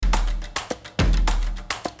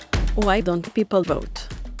Why don't people vote?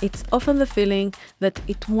 It's often the feeling that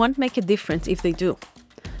it won't make a difference if they do.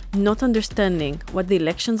 Not understanding what the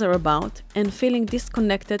elections are about and feeling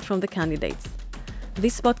disconnected from the candidates.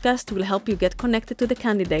 This podcast will help you get connected to the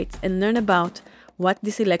candidates and learn about what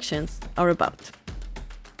these elections are about.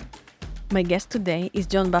 My guest today is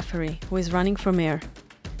John Buffery, who is running for mayor.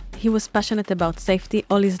 He was passionate about safety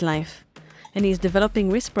all his life, and he is developing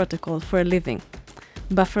risk protocol for a living.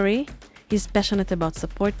 Buffery is passionate about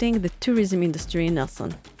supporting the tourism industry in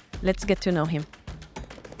Nelson. Let's get to know him.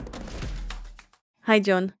 Hi,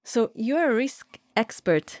 John. So you're a risk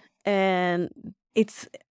expert, and it's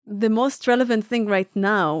the most relevant thing right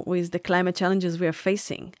now with the climate challenges we are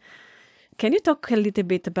facing. Can you talk a little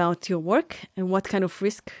bit about your work and what kind of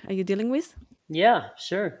risk are you dealing with? Yeah,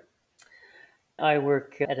 sure. I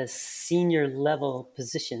work at a senior level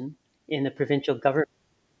position in the provincial government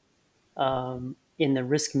in the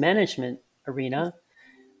risk management arena,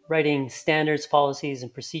 writing standards, policies,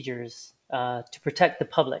 and procedures to protect the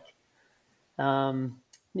public. And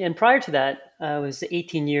prior to that, I was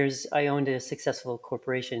 18 years, I owned a successful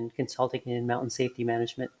corporation consulting in mountain safety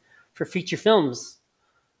management for feature films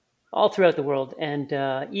all throughout the world, and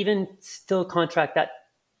even still contract that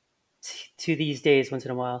to these days once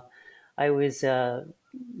in a while. I was a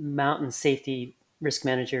mountain safety risk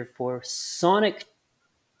manager for Sonic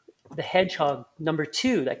the Hedgehog number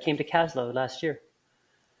 2 that came to Caslo last year.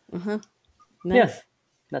 Uh-huh. Yeah, Nice.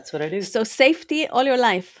 that's what I do. So safety all your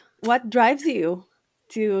life. What drives you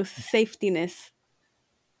to safetiness?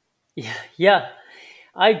 Yeah, yeah.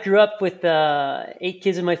 I grew up with 8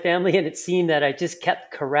 kids in my family, and it seemed that I just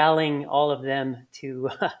kept corralling all of them to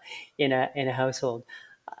in a household.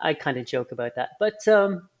 I kind of joke about that, but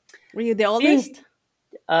Were you the being oldest?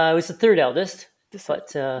 I was the third eldest, The third.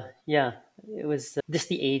 but yeah, it was just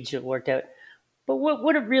the age that worked out. But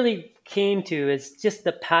what it really came to is just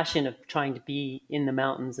the passion of trying to be in the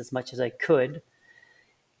mountains as much as I could,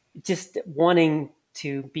 just wanting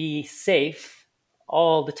to be safe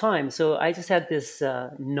all the time. So I just had this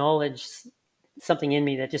knowledge, something in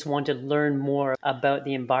me that just wanted to learn more about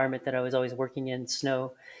the environment that I was always working in,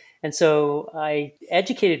 snow. And so I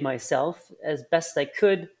educated myself as best I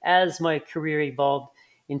could as my career evolved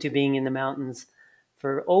into being in the mountains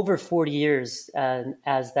for over 40 years,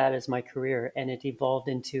 as that is my career. And it evolved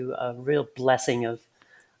into a real blessing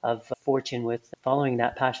of fortune with following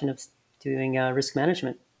that passion of doing risk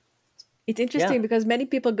management. It's Yeah. interesting because many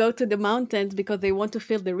people go to the mountains because they want to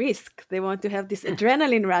feel the risk. They want to have this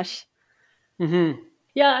adrenaline rush. hmm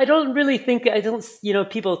Yeah, I don't really think, I don't,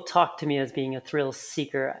 people talk to me as being a thrill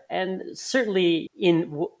seeker. And certainly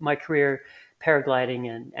in my career,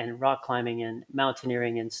 paragliding and rock climbing and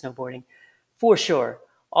mountaineering and snowboarding, for sure,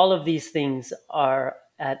 all of these things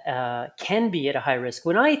can be at a high risk.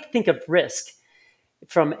 When I think of risk,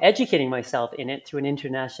 from educating myself in it through an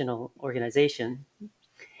international organization,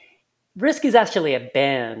 risk is actually a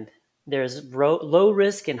band. There's low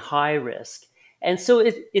risk and high risk. And so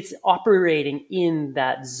it's operating in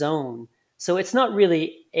that zone. So it's not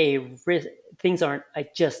really a risk. Things aren't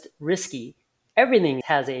just risky. Everything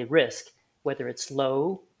has a risk, whether it's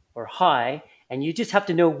low or high. And you just have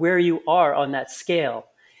to know where you are on that scale.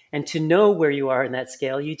 And to know where you are in that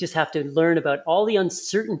scale, you just have to learn about all the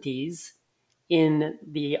uncertainties in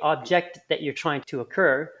the object that you're trying to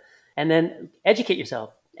occur, and then educate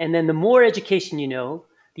yourself. And then the more education you know,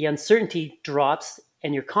 the uncertainty drops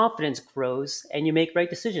and your confidence grows and you make right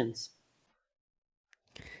decisions.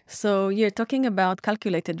 So you're talking about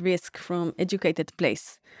calculated risk from educated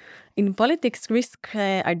place. In politics, risks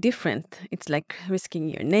are different. It's like risking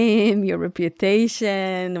your name, your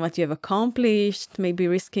reputation, what you have accomplished, maybe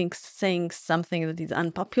risking saying something that is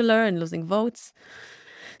unpopular and losing votes.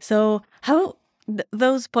 So how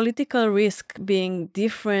those political risks being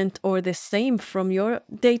different or the same from your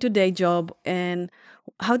day-to-day job, and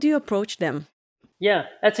how do you approach them? Yeah,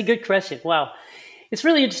 that's a good question. Wow. It's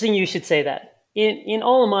really interesting you should say that. In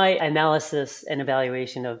all of my analysis and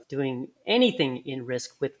evaluation of doing anything in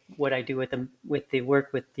risk with what I do with the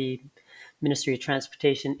work with the Ministry of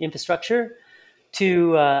Transportation Infrastructure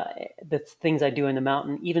to the things I do in the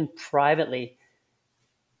mountain, even privately,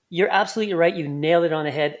 you're absolutely right. You nailed it on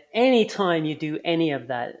the head. Anytime you do any of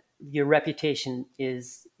that, your reputation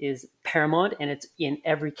is paramount, and it's in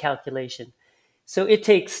every calculation. So it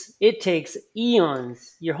takes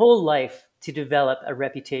eons, your whole life, to develop a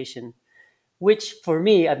reputation. Which for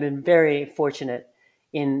me, I've been very fortunate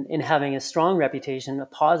in having a strong reputation, a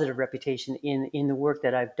positive reputation in the work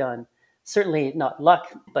that I've done. Certainly not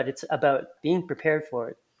luck, but it's about being prepared for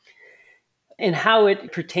it and how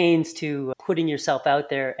it pertains to putting yourself out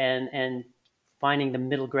there and finding the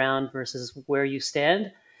middle ground versus where you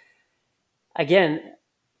stand. Again,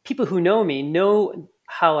 people who know me know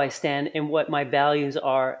how I stand and what my values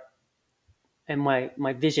are and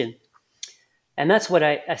my vision. And that's what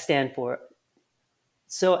I stand for.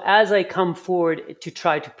 So as I come forward to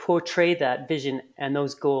try to portray that vision and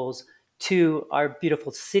those goals to our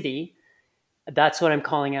beautiful city, that's what I'm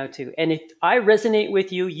calling out to. And if I resonate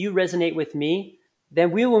with you, you resonate with me,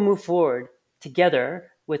 then we will move forward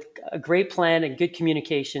together with a great plan and good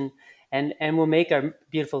communication, and we'll make our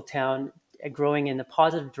beautiful town growing in a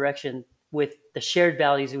positive direction with the shared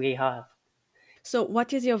values we have. So,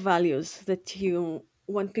 what is your values that you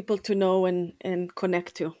want people to know and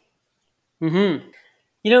connect to?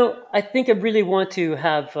 I think I really want to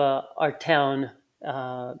have our town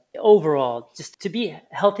overall just to be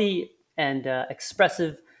healthy and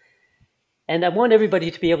expressive. And I want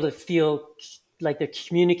everybody to be able to feel like they're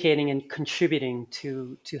communicating and contributing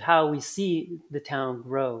to how we see the town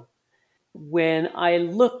grow. When I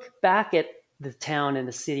look back at the town and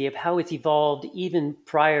the city of how it's evolved even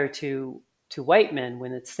prior to white men,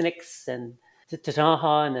 when the Cynics and the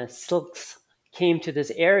Tataha and the Silks came to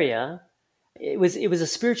this area, it was a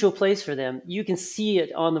spiritual place for them. You can see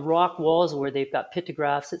it on the rock walls where they've got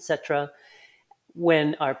pictographs, etc.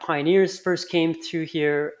 When our pioneers first came through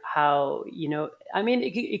here, how I mean,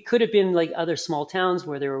 it could have been like other small towns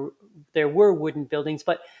where there were wooden buildings,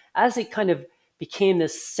 but as it kind of became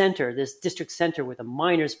this center, this district center, with the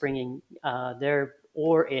miners bringing their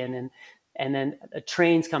ore in, and then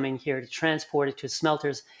trains coming here to transport it to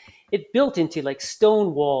smelters, it built into like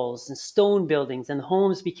stone walls and stone buildings, and the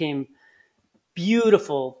homes became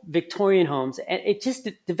beautiful Victorian homes, and it just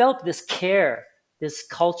developed this care, this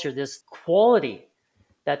culture, this quality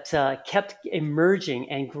that kept emerging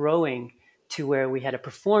and growing to where we had a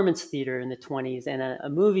performance theater in the 20s and a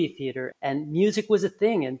movie theater, and music was a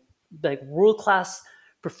thing, and like world class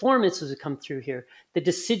performances would come through here. The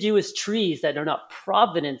deciduous trees that are not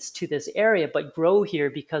provenance to this area but grow here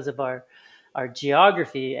because of our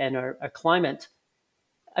geography and our climate.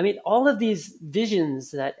 I mean, all of these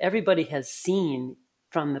visions that everybody has seen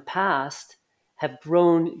from the past have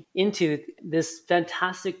grown into this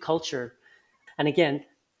fantastic culture. And again,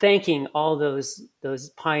 thanking all those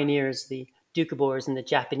pioneers, the Doukhobors and the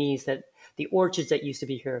Japanese, that the orchards that used to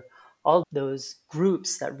be here, all those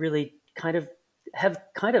groups that really kind of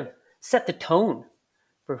set the tone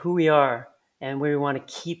for who we are and where we want to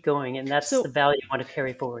keep going. And that's the So, value I want to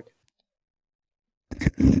carry forward.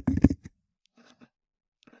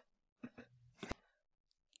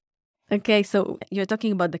 okay, so you're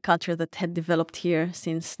talking about the culture that had developed here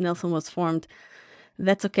since Nelson was formed.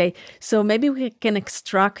 That's okay. So maybe we can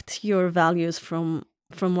extract your values from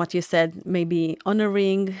what you said, maybe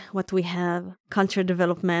honoring what we have, culture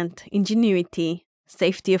development, ingenuity,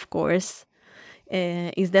 safety, of course.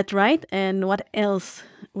 Is that right? And what else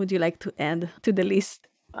would you like to add to the list?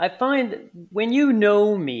 I find when you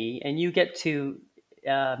know me and you get to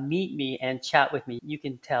meet me and chat with me, you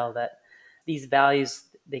can tell that these values,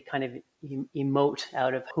 they kind of emote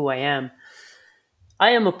out of who I am.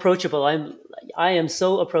 I am approachable. I am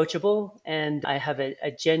so approachable, and I have a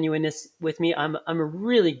genuineness with me. I'm a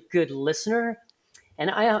really good listener, and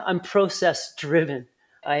I'm process driven.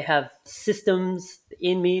 I have systems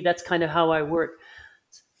in me. That's kind of how I work.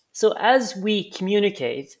 So as we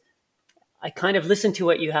communicate, I kind of listen to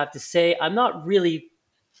what you have to say. I'm not really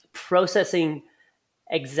processing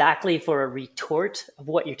exactly for a retort of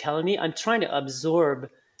what you're telling me. I'm trying to absorb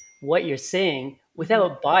what you're saying Mhm.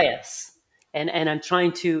 without bias. And I'm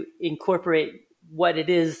trying to incorporate what it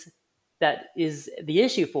is that is the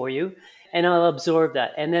issue for you. And I'll absorb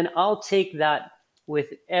that. And then I'll take that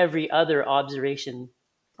with every other observation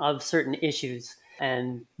of certain issues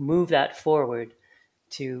and move that forward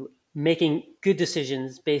to making good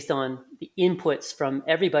decisions based on the inputs from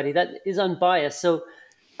everybody that is unbiased. So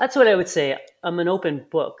that's what I would say. I'm an open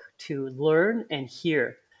book to learn and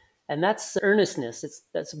hear. And that's earnestness.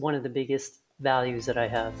 That's one of the biggest values that I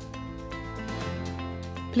have.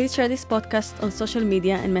 Please share this podcast on social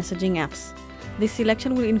media and messaging apps. This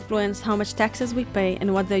selection will influence how much taxes we pay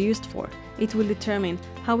and what they're used for. It will determine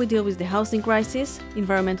how we deal with the housing crisis,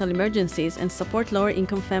 environmental emergencies, and support lower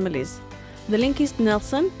income families. The link is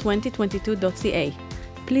nelson2022.ca.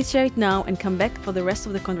 Please share it now and come back for the rest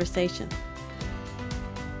of the conversation.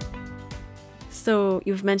 So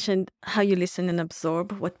you've mentioned how you listen and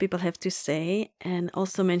absorb what people have to say, and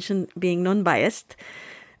also mentioned being non-biased.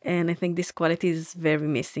 And I think this quality is very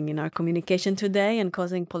missing in our communication today and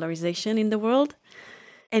causing polarization in the world.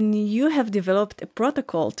 And you have developed a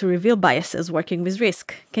protocol to reveal biases working with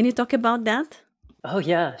risk. Can you talk about that? Oh,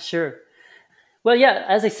 yeah, sure. Well, yeah,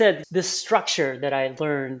 as I said, this structure that I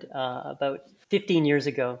learned about 15 years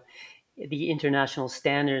ago, the International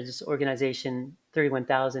Standards Organization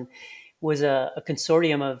 31,000 was a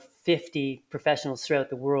consortium of 50 professionals throughout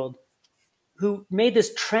the world who made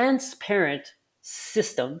this transparent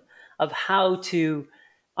system of how to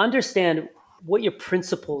understand what your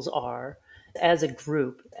principles are as a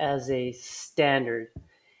group, as a standard.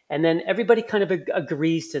 And then everybody kind of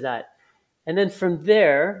agrees to that. And then from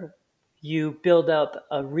there, you build up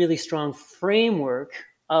a really strong framework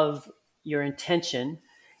of your intention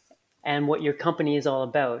and what your company is all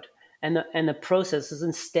about, and the processes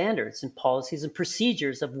and standards and policies and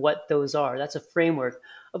procedures of what those are. That's a framework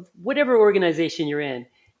of whatever organization you're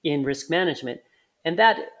in risk management. And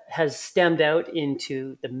that has stemmed out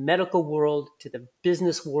into the medical world, to the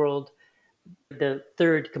business world. The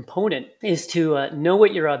third component is to know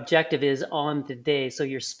what your objective is on the day, so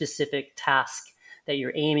your specific task that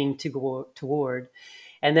you're aiming to go toward.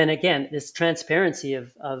 And then again, this transparency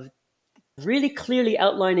of really clearly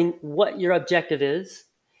outlining what your objective is,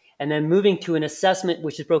 and then moving to an assessment,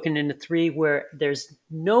 which is broken into three, where there's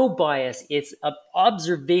no bias. It's an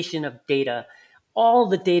observation of data, all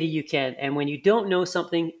the data you can. And when you don't know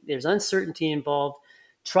something, there's uncertainty involved.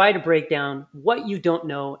 Try to break down what you don't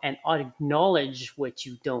know and acknowledge what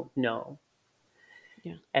you don't know.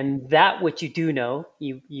 Yeah. And that what you do know,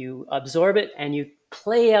 you absorb it and you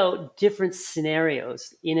play out different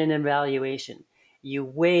scenarios in an evaluation. You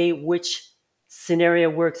weigh which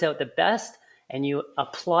scenario works out the best and you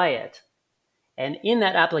apply it. And in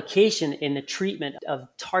that application, in the treatment of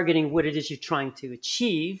targeting what it is you're trying to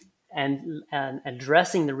achieve and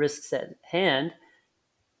addressing the risks at hand,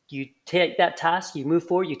 you take that task, you move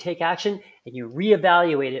forward, you take action, and you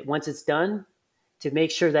reevaluate it once it's done to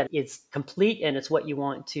make sure that it's complete and it's what you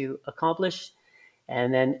want to accomplish.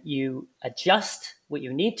 And then you adjust what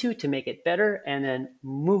you need to make it better, and then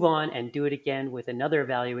move on and do it again with another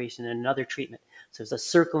evaluation and another treatment. So it's a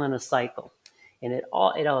circle and a cycle. And it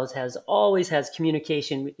always has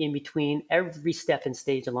communication in between every step and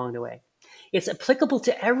stage along the way. It's applicable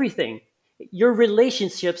to everything. Your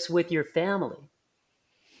relationships with your family.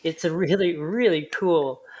 It's a really, really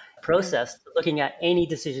cool Yeah. process looking at any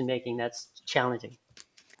decision making that's challenging.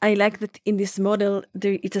 I like that in this model,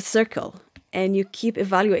 it's a circle and you keep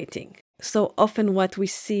evaluating. So often, what we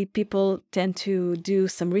see, people tend to do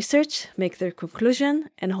some research, make their conclusion,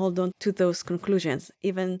 and hold on to those conclusions,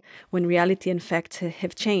 even when reality and facts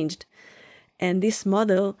have changed. And this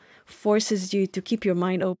model forces you to keep your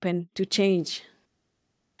mind open to change.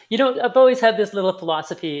 You know, I've always had this little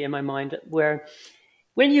philosophy in my mind where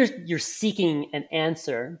when you're seeking an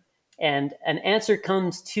answer and an answer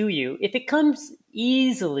comes to you, if it comes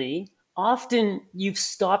easily, often you've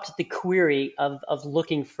stopped the query of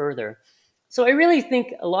looking further. So I really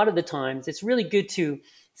think a lot of the times it's really good to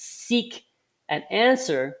seek an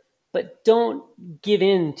answer, but don't give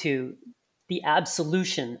in to the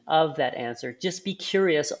absolution of that answer. Just be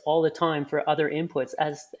curious all the time for other inputs,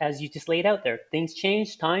 as you just laid out there. Things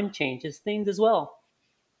change, time changes things as well.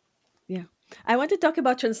 Yeah. I want to talk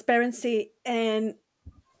about transparency, and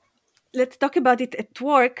let's talk about it at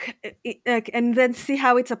work, and then see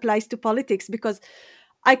how it applies to politics, because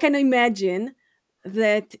I can imagine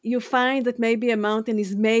that you find that maybe a mountain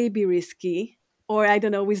is maybe risky, or I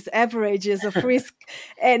don't know, with averages of risk,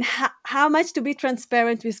 and how much to be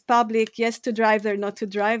transparent with public, yes, to drive there, not to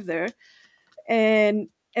drive there. And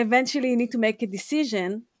eventually you need to make a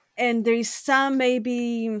decision. And there is some,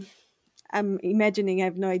 maybe, I'm imagining, I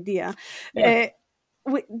have no idea, Yeah.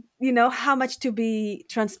 uh, how much to be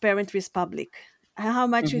transparent with public, how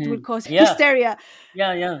much it will cause Yeah. hysteria.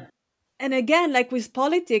 Yeah. Yeah. And again, like with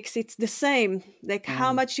politics, it's the same. Like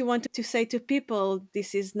how Mm. much you want to say to people,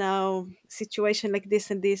 this is now situation like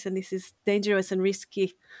this and this, and this is dangerous and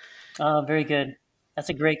risky. Oh, very good. That's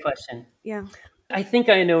a great question. Yeah. I think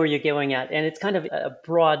I know where you're going at, and it's kind of a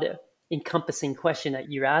broad, encompassing question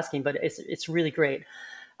that you're asking, but it's really great.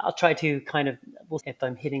 I'll try to kind of, we'll see if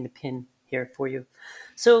I'm hitting the pin here for you.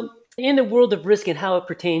 So, in the world of risk and how it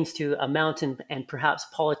pertains to a mountain and perhaps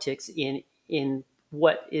politics in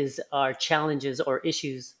what is our challenges or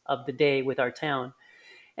issues of the day with our town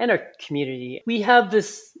and our community, we have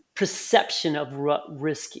this perception of what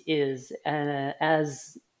risk is, and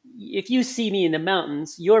as if you see me in the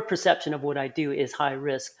mountains, your perception of what I do is high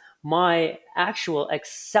risk. My actual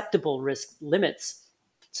acceptable risk limits.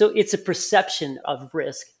 So it's a perception of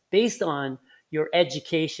risk based on your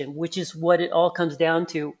education, which is what it all comes down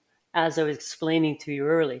to, as I was explaining to you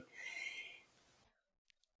early.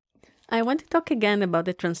 I want to talk again about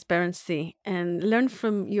the transparency and learn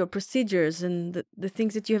from your procedures and the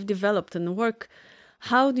things that you have developed in the work.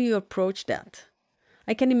 How do you approach that?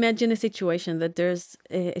 I can imagine a situation that there's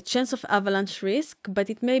a chance of avalanche risk, but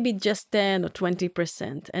it may be just 10 or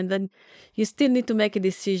 20%. And then you still need to make a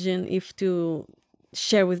decision if to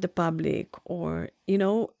share with the public or,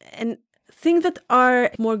 and things that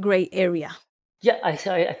are more gray area. Yeah, I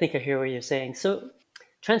think I hear what you're saying. So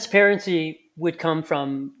transparency would come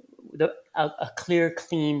from a clear,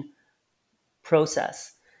 clean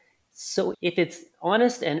process. So if it's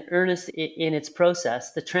honest and earnest in its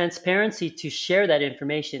process, the transparency to share that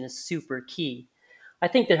information is super key. I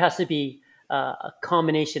think there has to be a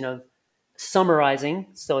combination of summarizing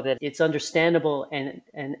so that it's understandable and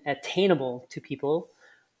attainable to people.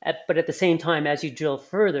 But at the same time, as you drill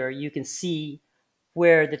further, you can see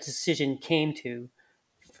where the decision came to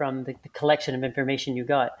from the collection of information you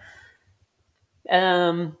got.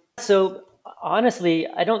 So honestly,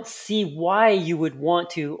 I don't see why you would want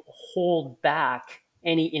to hold back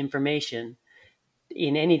any information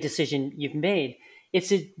in any decision you've made.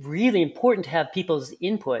 It's really important to have people's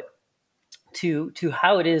input to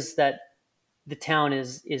how it is that the town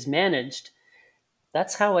is managed.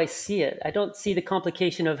 That's how I see it. I don't see the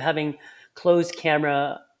complication of having closed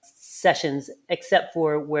camera sessions, except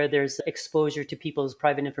for where there's exposure to people's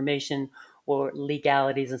private information or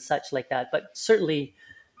legalities and such like that. But certainly,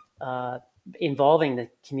 uh, involving the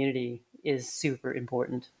community is super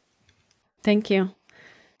important. Thank you.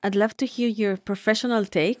 I'd love to hear your professional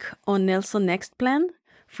take on Nelson Next plan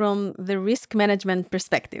from the risk management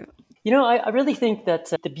perspective. I really think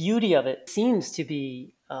that the beauty of it seems to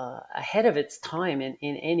be ahead of its time in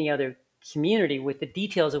any other community with the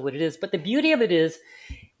details of what it is. But the beauty of it is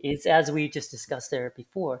as we just discussed there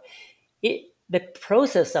before, the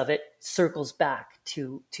process of it circles back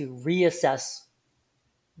to reassess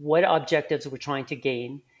what objectives we're trying to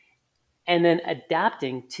gain and then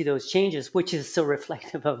adapting to those changes, which is so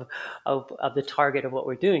reflective of the target of what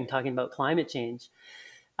we're doing, talking about climate change.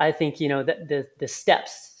 I think that the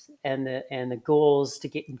steps and the goals to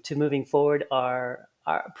get to moving forward are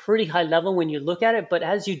pretty high level when you look at it. But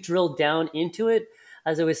as you drill down into it,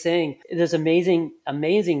 as I was saying, there's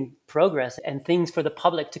amazing progress and things for the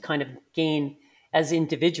public to kind of gain as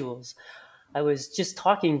individuals. I was just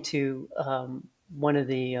talking to one of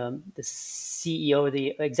the CEO,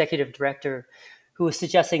 the executive director, who was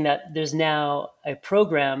suggesting that there's now a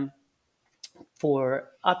program for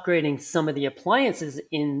upgrading some of the appliances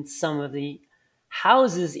in some of the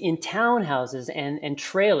houses in townhouses and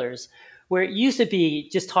trailers, where it used to be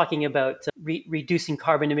just talking about reducing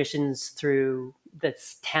carbon emissions through the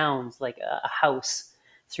towns, like a house,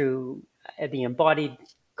 through the embodied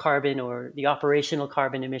carbon or the operational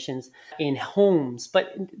carbon emissions in homes.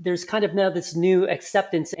 But there's kind of now this new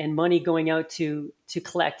acceptance and money going out to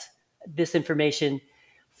collect this information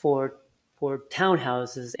for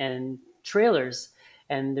townhouses and trailers,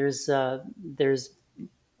 and there's a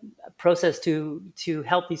process to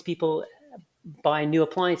help these people buy new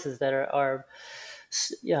appliances that are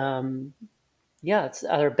um,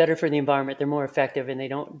 are better for the environment. They're more effective and they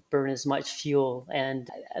don't burn as much fuel. And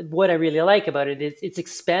what I really like about it is it's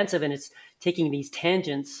expansive and it's taking these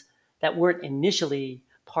tangents that weren't initially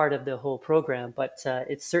part of the whole program, but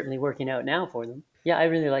it's certainly working out now for them. Yeah, I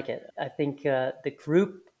really like it. I think the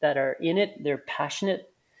group that are in it, they're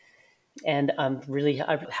passionate, and I'm really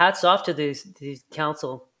hats off to the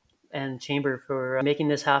council and chamber for making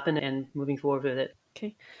this happen and moving forward with it.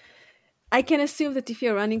 Okay. I can assume that if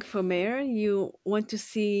you're running for mayor, you want to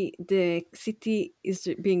see the city is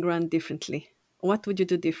being run differently. What would you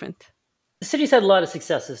do different? The city's had a lot of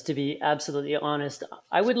successes, to be absolutely honest.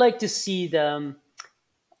 I would like to see the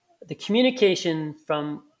communication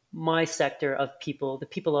from my sector of people, the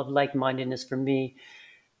people of like-mindedness. For me,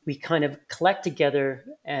 we kind of collect together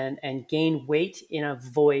and gain weight in a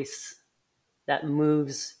voice that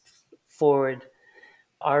moves forward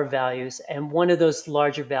our values. And one of those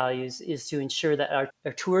larger values is to ensure that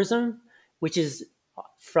our tourism, which is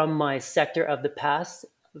from my sector of the past,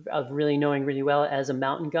 of really knowing really well as a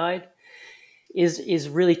mountain guide, is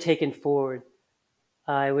really taken forward.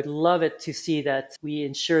 I would love it to see that we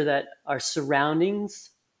ensure that our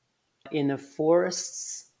surroundings in the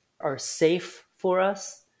forests are safe for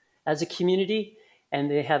us as a community,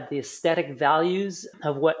 and they have the aesthetic values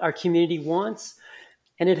of what our community wants,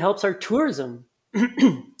 and it helps our tourism.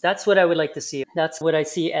 That's what I would like to see. That's what I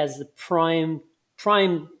see as the prime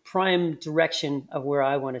direction of where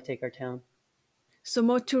I want to take our town. So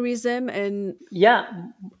more tourism and Yeah,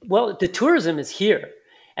 well, the tourism is here,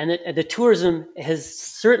 and the tourism has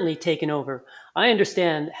certainly taken over. I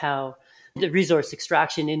understand how the resource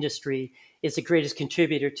extraction industry is the greatest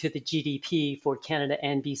contributor to the GDP for Canada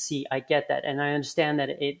and BC. I get that, and I understand that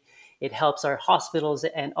it helps our hospitals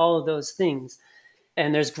and all of those things.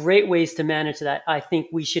 And there's great ways to manage that. I think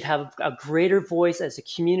we should have a greater voice as a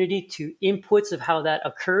community to inputs of how that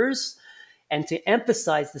occurs and to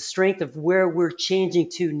emphasize the strength of where we're changing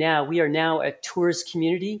to now. We are now a tourist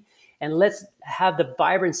community, and let's have the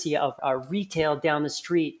vibrancy of our retail down the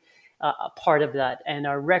street a part of that, and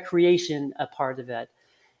our recreation a part of it,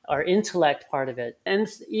 our intellect part of it. And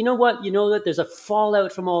you know what? You know that there's a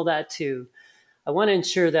fallout from all that too. I want to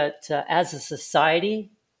ensure that as a society,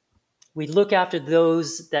 we look after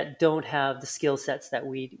those that don't have the skill sets that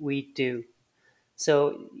we do.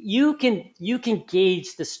 So you can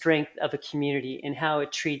gauge the strength of a community and how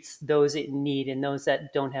it treats those in need and those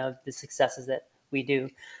that don't have the successes that we do.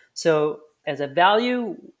 So as a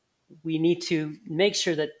value, we need to make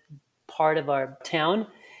sure that part of our town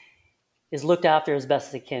is looked after as best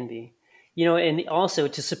as it can be. And also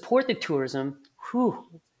to support the tourism,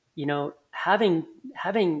 having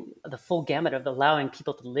the full gamut of allowing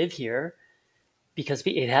people to live here, because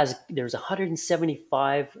there's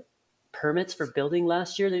 175 permits for building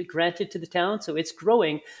last year that granted to the town. So it's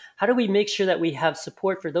growing. How do we make sure that we have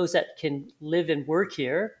support for those that can live and work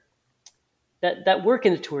here, that work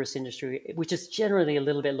in the tourist industry, which is generally a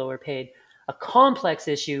little bit lower paid? A complex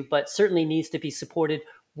issue, but certainly needs to be supported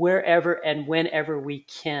wherever and whenever we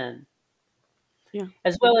can. Yeah.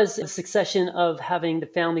 As well as the succession of having the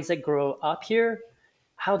families that grow up here,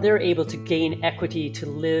 how they're able to gain equity to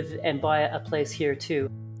live and buy a place here too.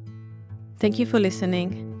 Thank you for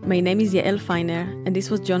listening. My name is Yael Feiner, and this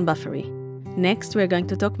was John Buffery. Next, we're going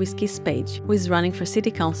to talk with Keith Page, who is running for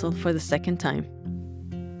City Council for the second time.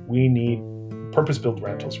 We need purpose-built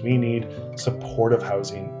rentals. We need supportive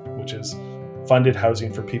housing, which is funded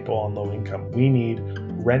housing for people on low income. We need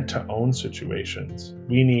rent-to-own situations.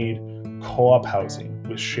 We need co-op housing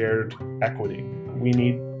with shared equity. We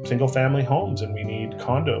need single-family homes, and we need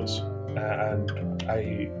condos. And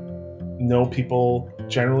I know people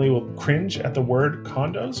generally will cringe at the word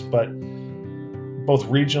condos, but both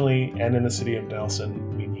regionally and in the city of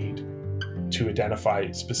Nelson, we need to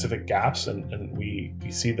identify specific gaps, and we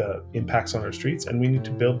see the impacts on our streets, and we need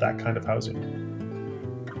to build that kind of housing.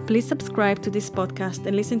 Please subscribe to this podcast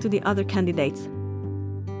and listen to the other candidates.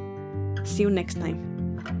 See you next time.